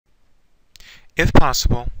if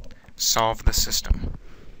possible, solve the system.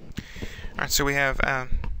 Alright, so we have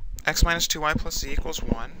x minus 2y plus z equals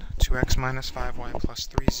 1, 2x minus 5y plus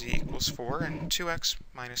 3z equals 4, and 2x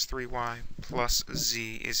minus 3y plus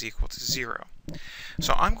z is equal to 0.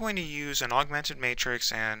 So I'm going to use an augmented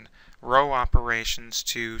matrix and row operations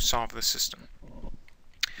to solve the system.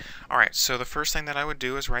 Alright, so the first thing that I would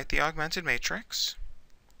do is write the augmented matrix.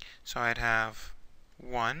 So I'd have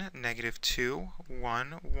 1, negative 2,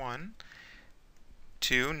 1, 1,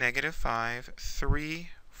 2, negative 5, 3,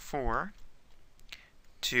 4,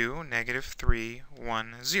 2, negative 3,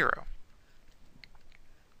 1, 0.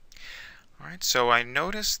 Alright, so I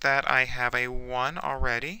notice that I have a 1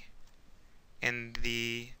 already in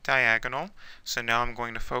the diagonal, so now I'm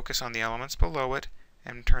going to focus on the elements below it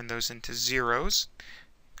and turn those into zeros.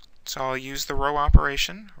 So I'll use the row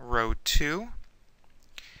operation, row 2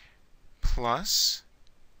 plus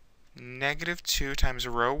negative 2 times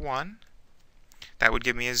row 1. That would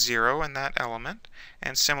give me a 0 in that element.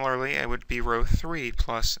 And similarly, it would be row 3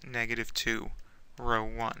 plus negative 2, row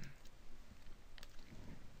 1.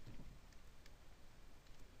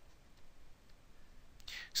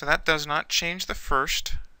 So that does not change the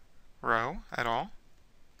first row at all.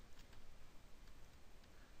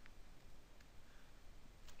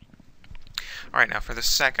 Alright, now for the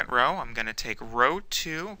second row, I'm going to take row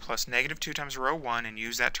 2 plus negative 2 times row 1 and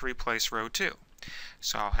use that to replace row 2.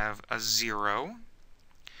 So I'll have a 0.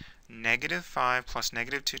 Negative 5 plus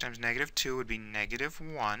negative 2 times negative 2 would be negative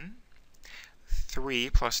 1. 3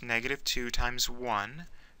 plus negative 2 times 1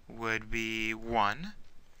 would be 1.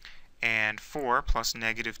 And 4 plus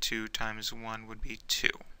negative 2 times 1 would be 2.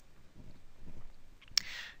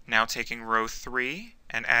 Now taking row 3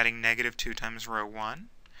 and adding negative 2 times row 1.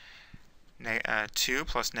 2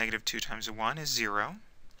 plus negative 2 times 1 is 0.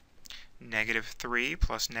 Negative 3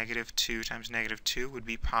 plus negative 2 times negative 2 would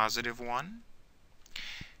be positive 1.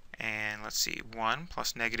 And let's see, 1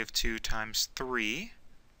 plus negative 2 times 3,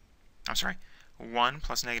 1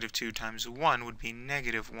 plus negative 2 times 1 would be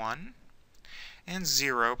negative 1. And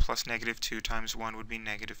 0 plus negative 2 times 1 would be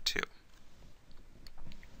negative 2.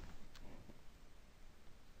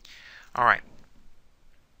 Alright,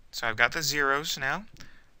 so I've got the zeros now.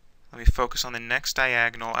 Let me focus on the next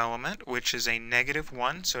diagonal element, which is a negative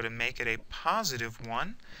 1. So to make it a positive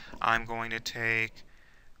 1, I'm going to take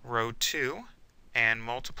row 2 and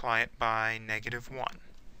multiply it by negative 1.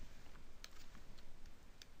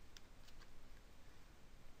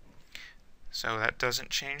 So that doesn't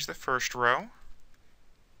change the first row.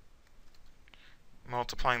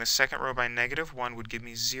 Multiplying the second row by negative 1 would give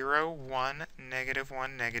me 0, 1, negative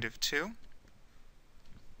 1, negative 2.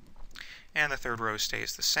 And the third row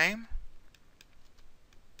stays the same.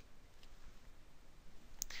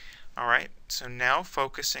 Alright, so now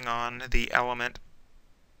focusing on the element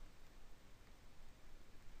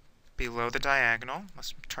below the diagonal,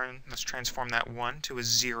 let's transform that 1 to a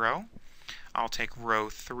 0. I'll take row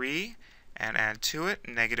 3 and add to it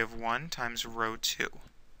negative 1 times row 2.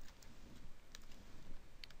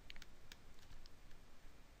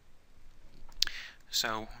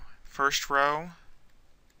 So first row,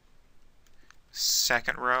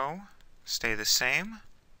 second row stay the same.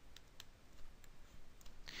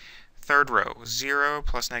 Third row, 0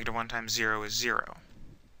 plus negative 1 times 0 is 0.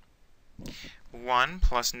 1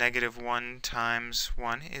 plus negative 1 times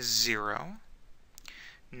 1 is 0.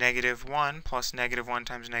 Negative 1 plus negative 1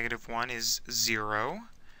 times negative 1 is 0.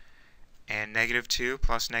 And negative 2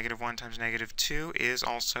 plus negative 1 times negative 2 is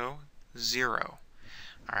also 0.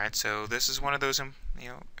 Alright, so this is one of those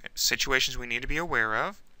situations we need to be aware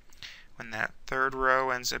of. When that third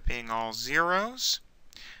row ends up being all zeros,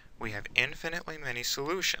 we have infinitely many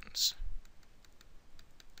solutions.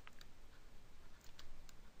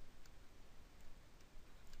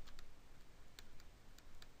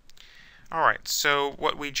 Alright, so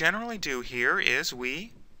what we generally do here is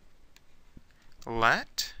we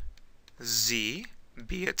let z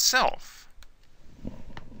be itself.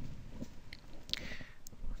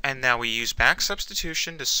 And now we use back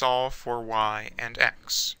substitution to solve for y and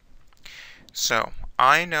x. So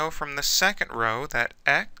I know from the second row that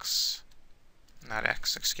I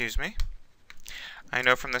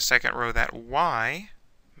know from the second row that y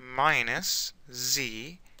minus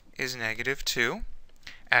z is negative 2.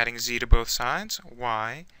 Adding z to both sides,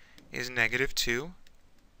 y is negative 2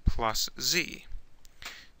 plus z.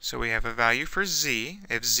 So we have a value for z.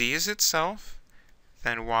 If z is itself,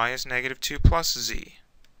 then y is negative 2 plus z.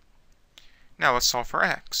 Now let's solve for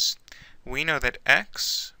x. We know that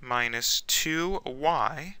x minus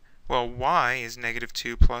 2y, well, y is negative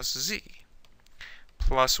 2 plus z.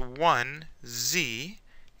 Plus 1z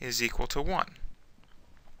is equal to 1.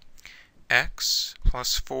 x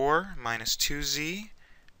plus 4 minus 2z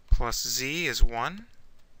plus z is 1.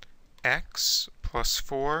 X plus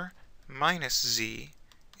 4 minus z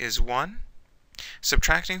is 1.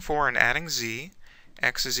 Subtracting 4 and adding z,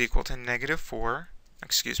 x is equal to negative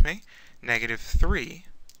 3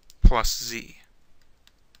 plus z.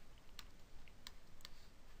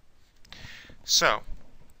 So,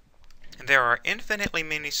 there are infinitely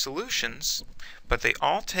many solutions, but they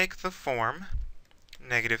all take the form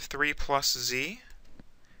negative 3 plus z,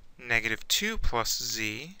 negative 2 plus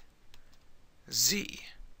z, z,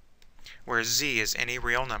 where z is any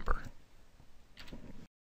real number.